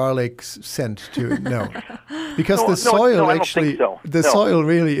little garlic scent to it. No, because the soil I don't think so. Soil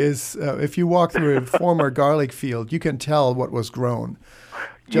really is. If you walk through a former garlic field, you can tell what was grown.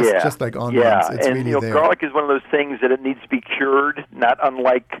 Just like onions, it's and really there. Garlic is one of those things that it needs to be cured, not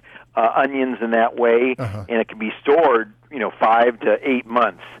unlike onions in that way, and it can be stored, 5 to 8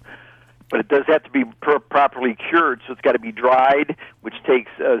 months. But it does have to be properly cured, so it's got to be dried, which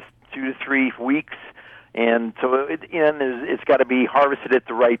takes 2 to 3 weeks, and so it's got to be harvested at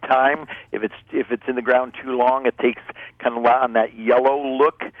the right time. If it's in the ground too long, it takes kind of on that yellow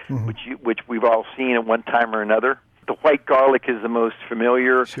look, which we've all seen at one time or another. The white garlic is the most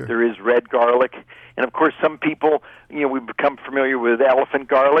familiar. Sure. There is red garlic. And, of course, some people, we've become familiar with elephant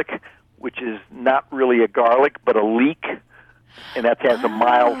garlic, which is not really a garlic but a leek. And that has a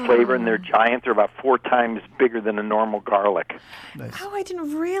mild flavor, and they're giant. They're about 4 times bigger than a normal garlic. Nice. Oh, I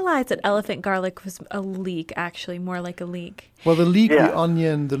didn't realize that elephant garlic was a leek, actually, more like a leek. Well, the leek,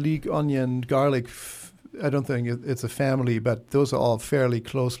 the leek, onion, garlic, I don't think it's a family, but those are all fairly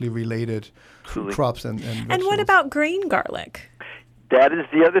closely related crops and vegetables. And what about green garlic? That is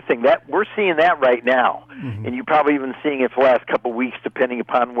the other thing. That we're seeing that right now, and you're probably even seeing it for the last couple of weeks, depending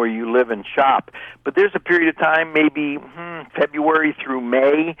upon where you live and shop. But there's a period of time, maybe February through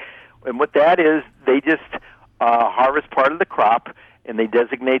May, and what that is, they just harvest part of the crop, and they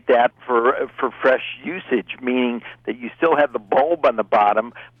designate that for fresh usage, meaning that you still have the bulb on the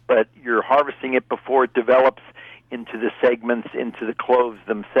bottom, but you're harvesting it before it develops into the segments, into the cloves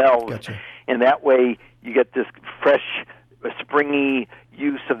themselves. Gotcha. And that way you get this fresh, springy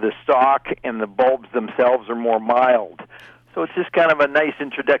use of the stalk, and the bulbs themselves are more mild. So it's just kind of a nice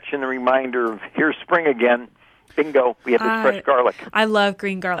introduction, a reminder of here's spring again. Bingo, we have this fresh garlic. I love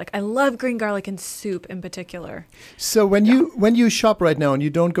green garlic. I love green garlic in soup in particular. So when you shop right now and you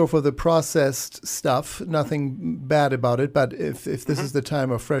don't go for the processed stuff, nothing bad about it, but if this is the time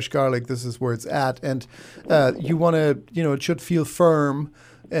of fresh garlic, this is where it's at. And you want to, it should feel firm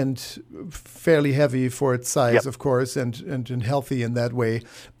and fairly heavy for its size, of course, and healthy in that way.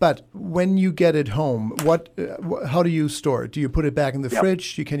 But when you get it home, how do you store it? Do you put it back in the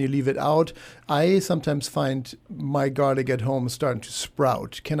fridge? Can you leave it out? I sometimes find my garlic at home starting to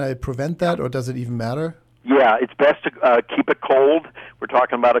sprout. Can I prevent that, or does it even matter? Yeah, it's best to keep it cold. We're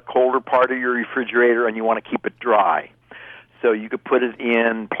talking about a colder part of your refrigerator, and you want to keep it dry. So you could put it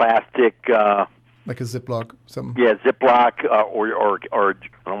in plastic. Like a Ziploc, something? Yeah, Ziploc, or I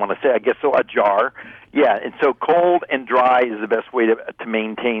don't want to say, I guess so, a jar. Yeah, and so cold and dry is the best way to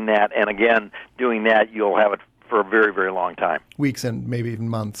maintain that. And again, doing that, you'll have it for a very, very long time. Weeks and maybe even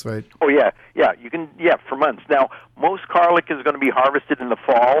months, right? Oh, yeah, you can, for months. Now, most garlic is going to be harvested in the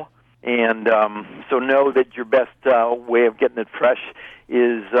fall, and so know that your best way of getting it fresh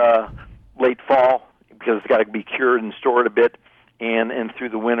is late fall, because it's got to be cured and stored a bit. And through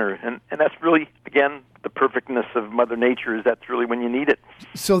the winter. And that's really, again, the perfectness of Mother Nature is that's really when you need it.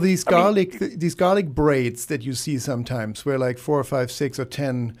 So these garlic braids that you see sometimes, where like 4 or 5, 6 or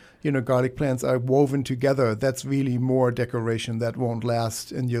 10, garlic plants are woven together, that's really more decoration that won't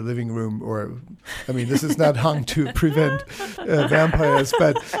last in your living room. This is not hung to prevent vampires,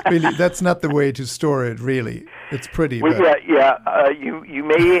 but really that's not the way to store it, really. It's pretty. Well, you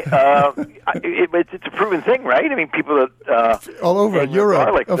may, it's a proven thing, right? I mean, people that... all over Europe,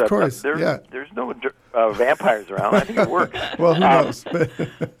 garlic, of course, There's no vampires around. I think it works. Well, who knows?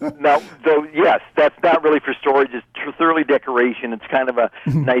 Now, though, yes, that's not really for storage. It's thoroughly decoration. It's kind of a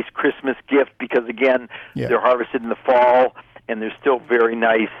nice Christmas gift because, again, they're harvested in the fall, and they're still very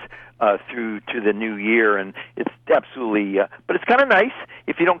nice through to the new year. And it's absolutely, but it's kind of nice.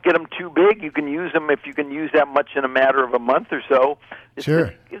 If you don't get them too big, you can use them. If you can use that much in a matter of a month or so, it's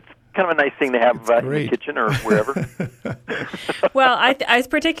kind of a nice thing to have in the kitchen or wherever. Well, I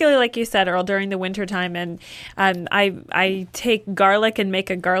particularly, like you said, Earl, during the wintertime, and I take garlic and make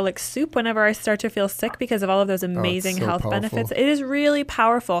a garlic soup whenever I start to feel sick because of all of those amazing health benefits. It is really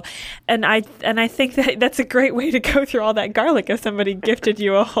powerful, and I think that's a great way to go through all that garlic if somebody gifted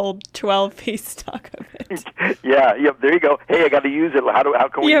you a whole 12-piece stock of it. Yeah, there you go. Hey, I got to use it. How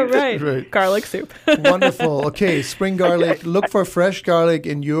can we use it? Right. Garlic soup. Wonderful. Okay, spring garlic. Look for fresh garlic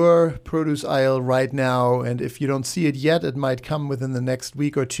in your your produce aisle right now, and if you don't see it yet, it might come within the next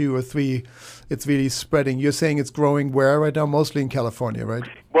week or 2 or 3. It's really spreading. You're saying it's growing where right now? Mostly in California, right?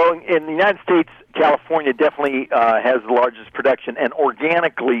 Well, in the United States, California definitely has the largest production, and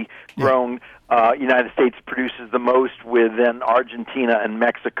organically grown United States produces the most within Argentina and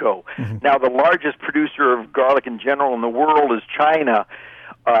Mexico. Now, the largest producer of garlic in general in the world is China,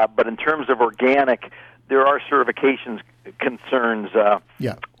 but in terms of organic, there are certifications concerns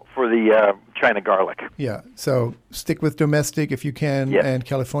for the China garlic. Yeah, so stick with domestic if you can, Yes. and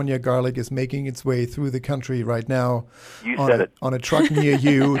California garlic is making its way through the country right now. You said it. On a truck near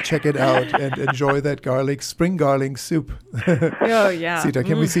you. Check it out and enjoy that spring garlic soup. Oh, yeah. Sita,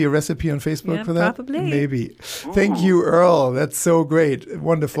 can we see a recipe on Facebook Yeah, for that? probably. Maybe. Thank you, Earl. That's so great.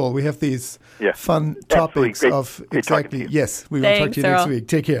 Wonderful. We have these fun topics Great of talking to you. Yes, we will talk Thanks, to you next Earl. week.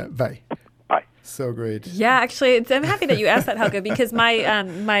 Take care. Bye. Bye. So great. Yeah, actually, I'm happy that you asked that, Helga, because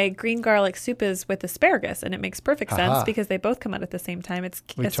my green garlic soup is with asparagus, and it makes perfect sense Aha. because they both come out at the same time. It's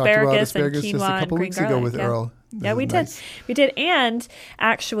We talked about asparagus and asparagus quinoa just a and couple green weeks garlic. ago with Earl. Yeah, we Nice. did. We did. And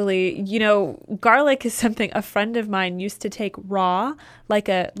actually, garlic is something a friend of mine used to take raw, like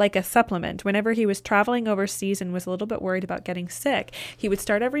a supplement. Whenever he was traveling overseas and was a little bit worried about getting sick, he would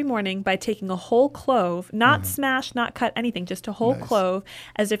start every morning by taking a whole clove, not smashed, not cut, anything, just a whole clove,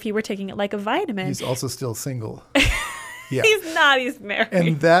 as if he were taking it like a vitamin. He's also still single. Yeah. He's not. He's married.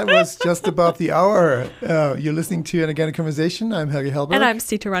 And that was just about the hour. You're listening to An Organic Conversation. I'm Helge Hellberg. And I'm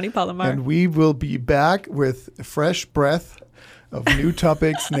Sita Rani Palomar. And we will be back with a fresh breath of new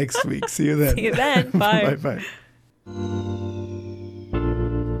topics next week. See you then. See you then. Bye. Bye-bye.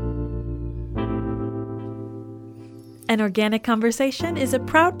 An Organic Conversation is a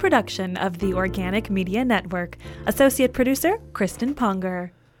proud production of the Organic Media Network. Associate producer, Kristen Ponger.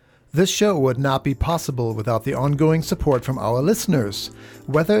 This show would not be possible without the ongoing support from our listeners.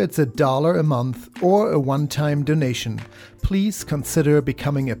 Whether it's $1 a month or a one-time donation, please consider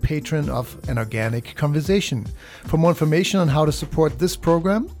becoming a patron of An Organic Conversation. For more information on how to support this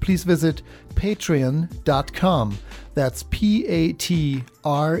program, please visit patreon.com. That's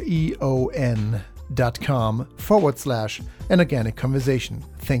patreon.com/An Organic Conversation.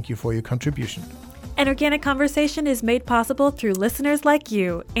 Thank you for your contribution. An Organic Conversation is made possible through listeners like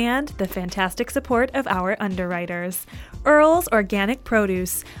you and the fantastic support of our underwriters. Earl's Organic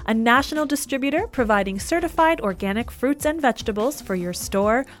Produce, a national distributor providing certified organic fruits and vegetables for your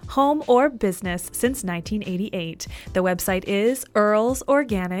store, home, or business since 1988. The website is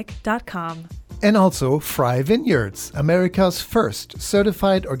earlsorganic.com. And also Fry Vineyards, America's first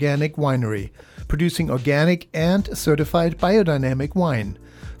certified organic winery, producing organic and certified biodynamic wine.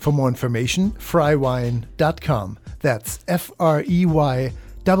 For more information, frywine.com. That's FREYWINE.com.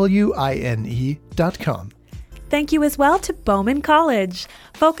 Thank you as well to Bowman College,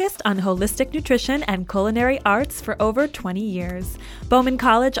 focused on holistic nutrition and culinary arts for over 20 years. Bowman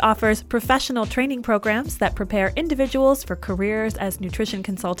College offers professional training programs that prepare individuals for careers as nutrition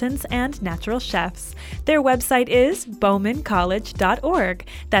consultants and natural chefs. Their website is bowmancollege.org.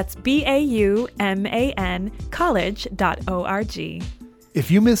 That's BAUMAN college.org. If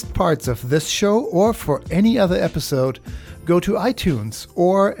you missed parts of this show or for any other episode, go to iTunes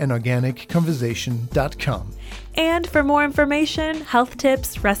or anorganicconversation.com. And for more information, health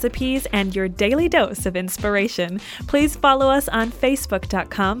tips, recipes, and your daily dose of inspiration, please follow us on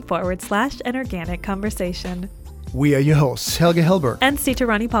facebook.com/An Organic Conversation. We are your hosts, Helge Hellberg. And Sita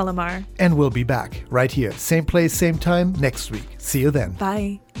Rani Palomar. And we'll be back right here, same place, same time, next week. See you then.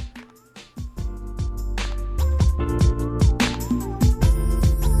 Bye.